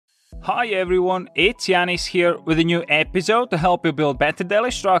Hi everyone, it's Yanis here with a new episode to help you build better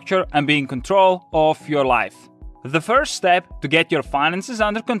daily structure and be in control of your life. The first step to get your finances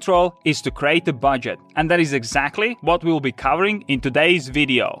under control is to create a budget, and that is exactly what we'll be covering in today's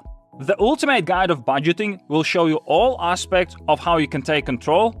video. The Ultimate Guide of Budgeting will show you all aspects of how you can take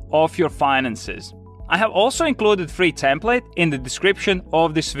control of your finances. I have also included a free template in the description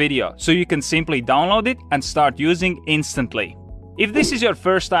of this video, so you can simply download it and start using instantly. If this is your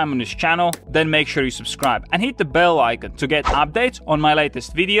first time on this channel, then make sure you subscribe and hit the bell icon to get updates on my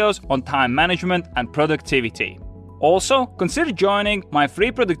latest videos on time management and productivity. Also, consider joining my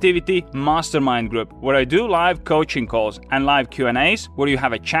free productivity mastermind group where I do live coaching calls and live Q&As where you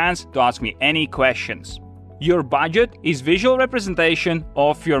have a chance to ask me any questions. Your budget is visual representation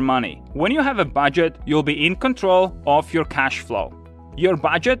of your money. When you have a budget, you'll be in control of your cash flow. Your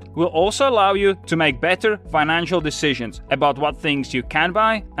budget will also allow you to make better financial decisions about what things you can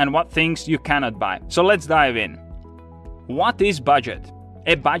buy and what things you cannot buy. So let's dive in. What is budget?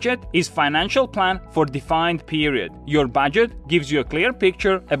 A budget is a financial plan for a defined period. Your budget gives you a clear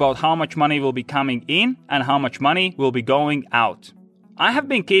picture about how much money will be coming in and how much money will be going out. I have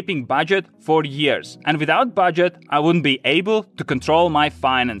been keeping budget for years, and without budget, I wouldn't be able to control my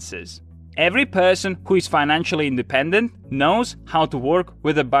finances. Every person who is financially independent knows how to work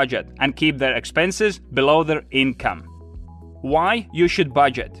with a budget and keep their expenses below their income. Why you should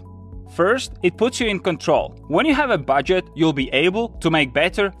budget? First, it puts you in control. When you have a budget, you'll be able to make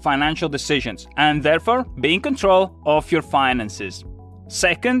better financial decisions and therefore be in control of your finances.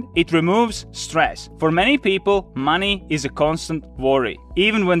 Second, it removes stress. For many people, money is a constant worry.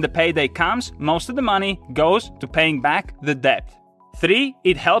 Even when the payday comes, most of the money goes to paying back the debt. 3.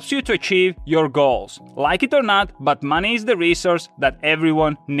 It helps you to achieve your goals. Like it or not, but money is the resource that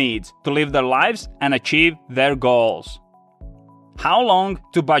everyone needs to live their lives and achieve their goals. How long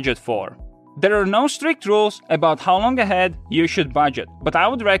to budget for? There are no strict rules about how long ahead you should budget, but I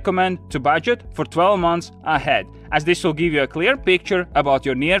would recommend to budget for 12 months ahead, as this will give you a clear picture about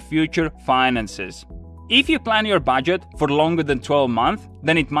your near future finances. If you plan your budget for longer than 12 months,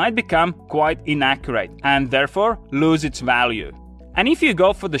 then it might become quite inaccurate and therefore lose its value. And if you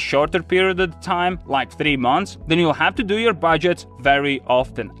go for the shorter period of time, like 3 months, then you'll have to do your budgets very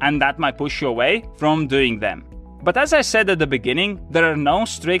often, and that might push you away from doing them. But as I said at the beginning, there are no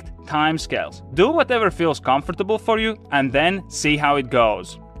strict timescales. Do whatever feels comfortable for you and then see how it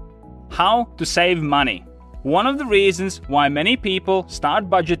goes. How to save money? One of the reasons why many people start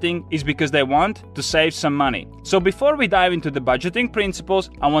budgeting is because they want to save some money. So before we dive into the budgeting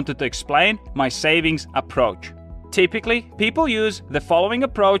principles, I wanted to explain my savings approach. Typically, people use the following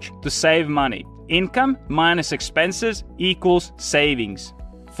approach to save money. Income minus expenses equals savings.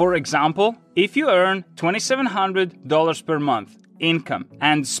 For example, if you earn $2,700 per month income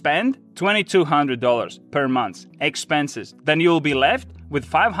and spend $2,200 per month expenses, then you'll be left with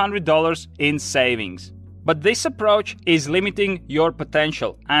 $500 in savings. But this approach is limiting your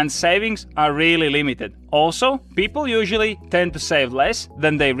potential, and savings are really limited. Also, people usually tend to save less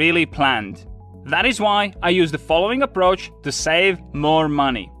than they really planned. That is why I use the following approach to save more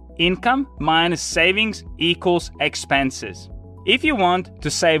money. Income minus savings equals expenses. If you want to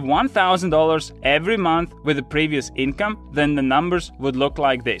save $1,000 every month with the previous income, then the numbers would look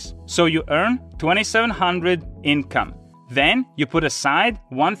like this. So you earn $2,700 income. Then you put aside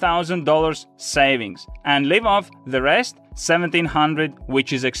 $1,000 savings and live off the rest $1,700,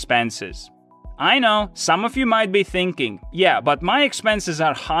 which is expenses. I know some of you might be thinking, yeah, but my expenses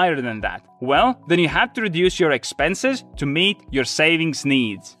are higher than that. Well, then you have to reduce your expenses to meet your savings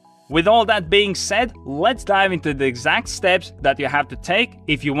needs. With all that being said, let's dive into the exact steps that you have to take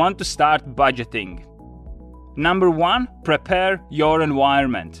if you want to start budgeting. Number 1, prepare your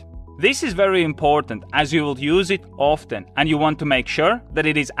environment. This is very important as you will use it often and you want to make sure that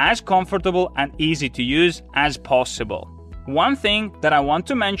it is as comfortable and easy to use as possible. One thing that I want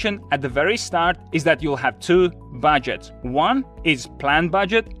to mention at the very start is that you'll have 2 budgets. One is planned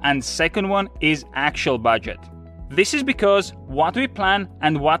budget and second one is actual budget. This is because what we plan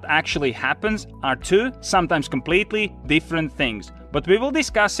and what actually happens are 2 sometimes completely different things, but we will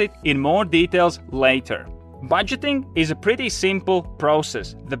discuss it in more details later. Budgeting is a pretty simple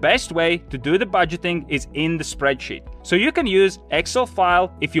process. The best way to do the budgeting is in the spreadsheet. So you can use Excel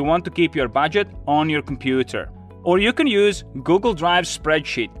file if you want to keep your budget on your computer. Or you can use Google Drive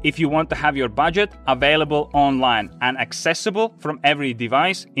spreadsheet if you want to have your budget available online and accessible from every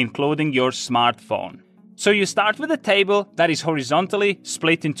device, including your smartphone. So you start with a table that is horizontally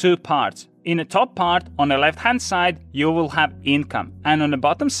split in 2 parts. In the top part, on the left-hand side, you will have income, and on the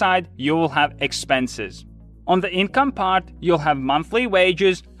bottom side, you will have expenses. On the income part, you'll have monthly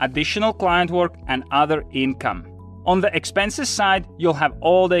wages, additional client work, and other income. On the expenses side, you'll have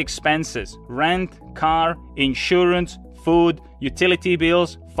all the expenses: rent, car, insurance, food, utility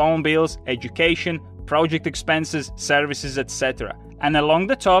bills, phone bills, education, project expenses, services, etc. And along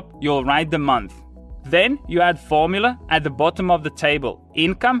the top, you'll write the month. Then you add formula at the bottom of the table,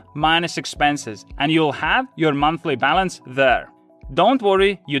 income minus expenses, and you'll have your monthly balance there. Don't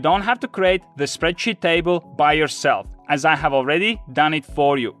worry, you don't have to create the spreadsheet table by yourself, as I have already done it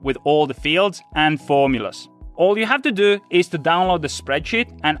for you with all the fields and formulas. All you have to do is to download the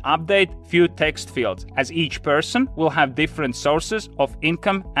spreadsheet and update few text fields, as each person will have different sources of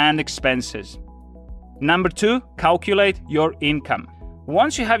income and expenses. Number 2, calculate your income.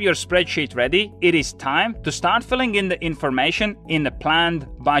 Once you have your spreadsheet ready, it is time to start filling in the information in the planned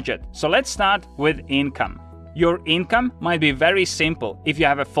budget. So let's start with income. Your income might be very simple if you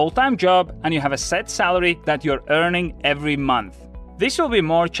have a full-time job and you have a set salary that you're earning every month. This will be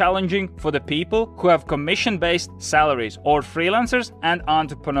more challenging for the people who have commission-based salaries or freelancers and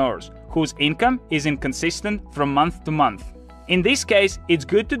entrepreneurs whose income is inconsistent from month to month. In this case, it's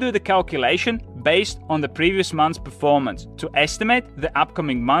good to do the calculation based on the previous month's performance to estimate the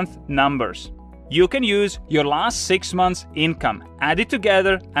upcoming month numbers. You can use your last 6 months' income, add it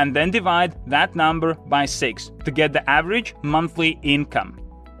together, and then divide that number by 6 to get the average monthly income.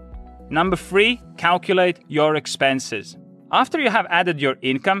 Number 3, calculate your expenses. After you have added your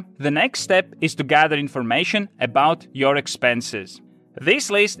income, the next step is to gather information about your expenses. This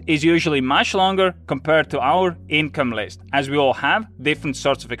list is usually much longer compared to our income list, as we all have different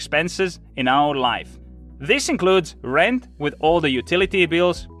sorts of expenses in our life. This includes rent with all the utility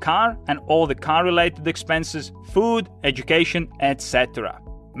bills, car and all the car-related expenses, food, education, etc.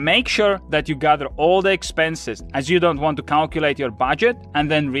 Make sure that you gather all the expenses, as you don't want to calculate your budget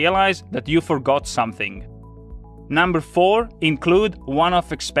and then realize that you forgot something. Number 4, include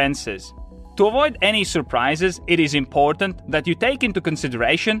one-off expenses. To avoid any surprises, it is important that you take into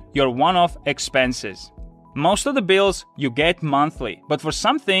consideration your one-off expenses. Most of the bills you get monthly, but for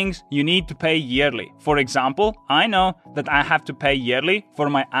some things you need to pay yearly. For example, I know that I have to pay yearly for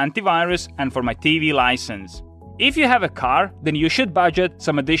my antivirus and for my TV license. If you have a car, then you should budget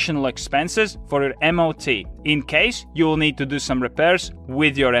some additional expenses for your MOT, in case you will need to do some repairs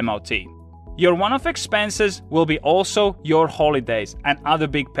with your MOT. Your one-off expenses will be also your holidays and other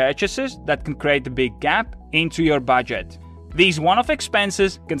big purchases that can create a big gap into your budget. These one-off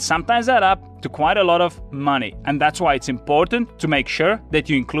expenses can sometimes add up to quite a lot of money, and that's why it's important to make sure that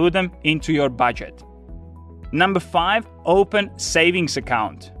you include them into your budget. Number 5, open savings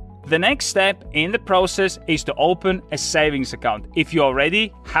account. The next step in the process is to open a savings account if you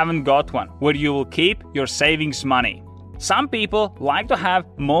already haven't got one, where you will keep your savings money. Some people like to have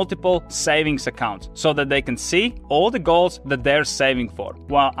multiple savings accounts so that they can see all the goals that they're saving for,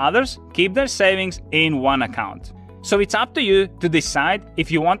 while others keep their savings in one account. So it's up to you to decide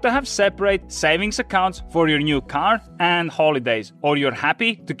if you want to have separate savings accounts for your new car and holidays, or you're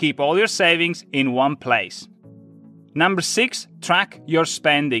happy to keep all your savings in one place. Number 6, track your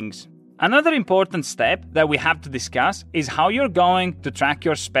spendings. Another important step that we have to discuss is how you're going to track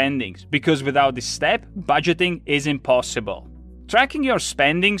your spendings, because without this step, budgeting is impossible. Tracking your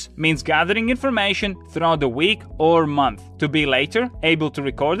spendings means gathering information throughout the week or month to be later able to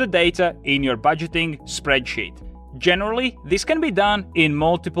record the data in your budgeting spreadsheet. Generally, this can be done in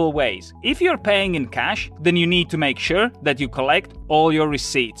multiple ways. If you're paying in cash, then you need to make sure that you collect all your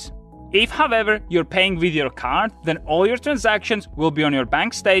receipts. If, however, you're paying with your card, then all your transactions will be on your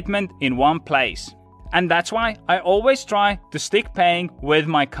bank statement in one place. And that's why I always try to stick paying with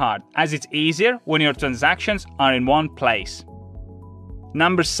my card, as it's easier when your transactions are in one place.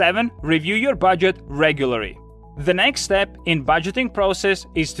 Number 7, review your budget regularly. The next step in budgeting process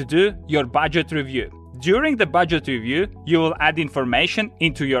is to do your budget review. During the budget review, you will add information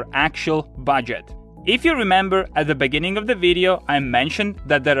into your actual budget. If you remember at the beginning of the video, I mentioned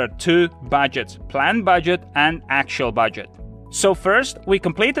that there are 2 budgets, planned budget and actual budget. So first, we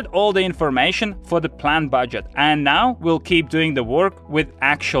completed all the information for the planned budget, and now we'll keep doing the work with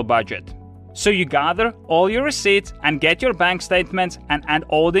actual budget. So you gather all your receipts and get your bank statements and add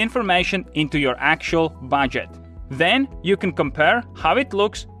all the information into your actual budget. Then you can compare how it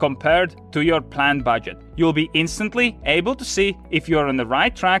looks compared to your planned budget. You'll be instantly able to see if you're on the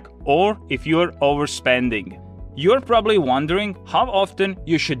right track or if you're overspending. You're probably wondering how often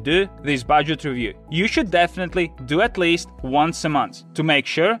you should do this budget review. You should definitely do at least once a month to make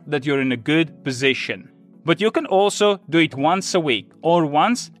sure that you're in a good position. But you can also do it once a week or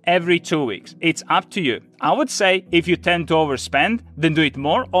once every 2 weeks. It's up to you. I would say if you tend to overspend, then do it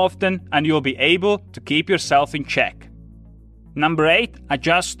more often and you'll be able to keep yourself in check. Number 8,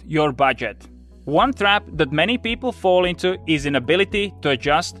 adjust your budget. One trap that many people fall into is inability to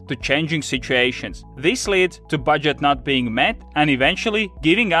adjust to changing situations. This leads to budget not being met and eventually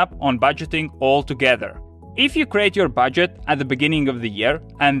giving up on budgeting altogether. If you create your budget at the beginning of the year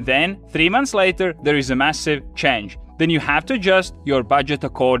and then 3 months later there is a massive change, then you have to adjust your budget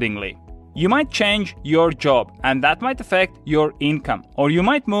accordingly. You might change your job and that might affect your income, or you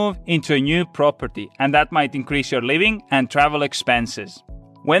might move into a new property and that might increase your living and travel expenses.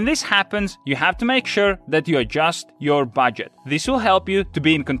 When this happens, you have to make sure that you adjust your budget. This will help you to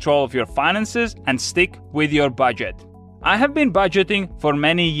be in control of your finances and stick with your budget. I have been budgeting for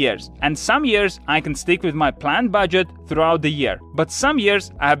many years, and some years I can stick with my planned budget throughout the year, but some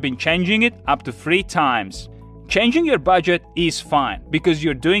years I have been changing it up to 3 times. Changing your budget is fine because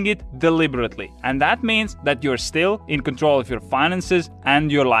you're doing it deliberately, and that means that you're still in control of your finances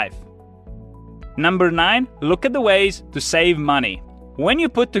and your life. Number 9, look at the ways to save money. When you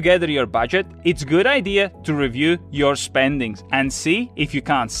put together your budget, it's a good idea to review your spendings and see if you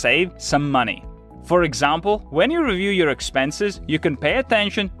can't save some money. For example, when you review your expenses, you can pay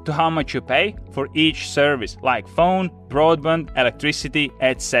attention to how much you pay for each service, like phone, broadband, electricity,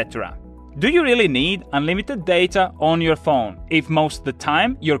 etc. Do you really need unlimited data on your phone if most of the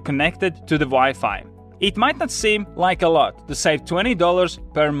time you're connected to the Wi-Fi? It might not seem like a lot to save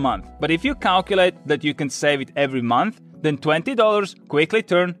 $20 per month, but if you calculate that you can save it every month, then $20 quickly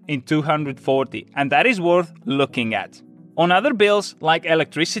turn into $240, and that is worth looking at. On other bills like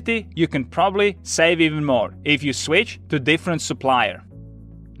electricity, you can probably save even more if you switch to a different supplier.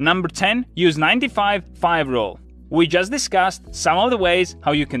 Number 10, use 95-5 rule. We just discussed some of the ways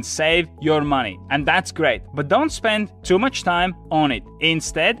how you can save your money, and that's great, but don't spend too much time on it.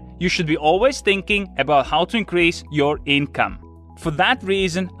 Instead, you should be always thinking about how to increase your income. For that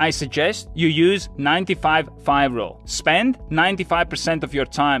reason, I suggest you use 95-5 rule. Spend 95% of your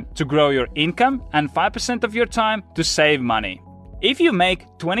time to grow your income and 5% of your time to save money. If you make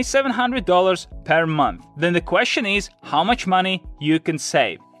 $2,700 per month, then the question is how much money you can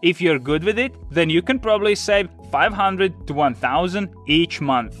save. If you're good with it, then you can probably save $500 to $1,000 each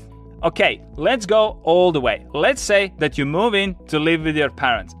month. Okay, let's go all the way. Let's say that you move in to live with your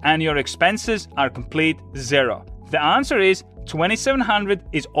parents and your expenses are complete zero. The answer is $2,700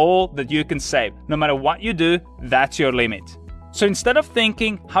 is all that you can save. No matter what you do, that's your limit. So instead of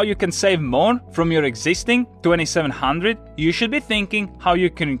thinking how you can save more from your existing $2,700, you should be thinking how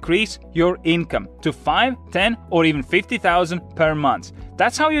you can increase your income to $5,000, $10,000, or even $50,000 per month.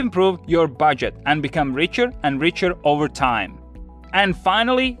 That's how you improve your budget and become richer and richer over time. And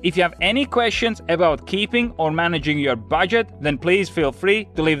finally, if you have any questions about keeping or managing your budget, then please feel free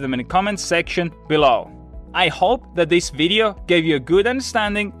to leave them in the comments section below. I hope that this video gave you a good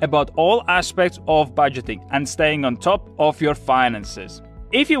understanding about all aspects of budgeting and staying on top of your finances.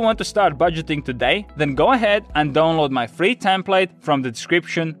 If you want to start budgeting today, then go ahead and download my free template from the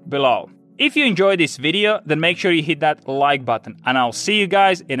description below. If you enjoyed this video, then make sure you hit that like button, and I'll see you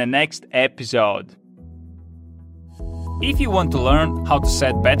guys in the next episode. If you want to learn how to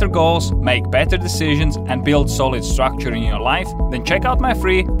set better goals, make better decisions, and build solid structure in your life, then check out my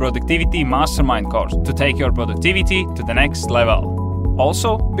free Productivity Mastermind course to take your productivity to the next level.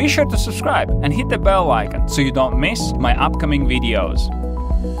 Also, be sure to subscribe and hit the bell icon so you don't miss my upcoming videos.